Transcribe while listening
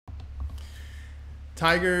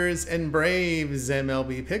Tigers and Braves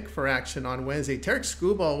MLB pick for action on Wednesday. Tarek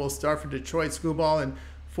Skubal will start for Detroit. Skubal in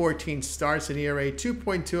 14 starts, an ERA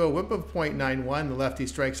 2.20, a whip of .91. The lefty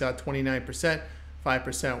strikes out 29%,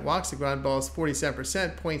 5% walks. The ground ball is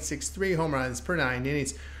 47%, .63 home runs per 9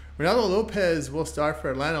 innings. Ronaldo Lopez will start for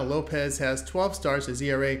Atlanta. Lopez has 12 starts, his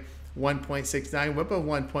ERA 1.69, whip of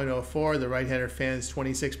 1.04. The right-hander fans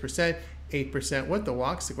 26%, 8% with the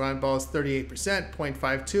walks. The ground ball is 38%,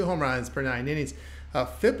 .52 home runs per 9 innings. A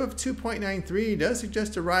FIP of 2.93 does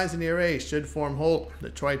suggest a rise in ERA. Should form hold.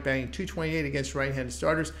 Detroit batting 228 against right-handed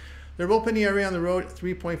starters. Their bullpen ERA on the road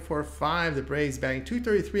 3.45. The Braves batting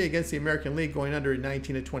 233 against the American League, going under at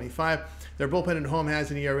 19-25. Their bullpen at home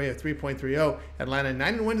has an ERA of 3.30. Atlanta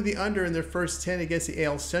 9-1 to the under in their first 10 against the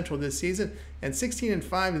AL Central this season, and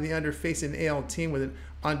 16-5 to the under facing an AL team with an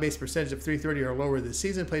on-base percentage of .330 or lower this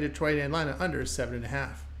season. Play Detroit and Atlanta under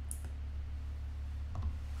 7.5.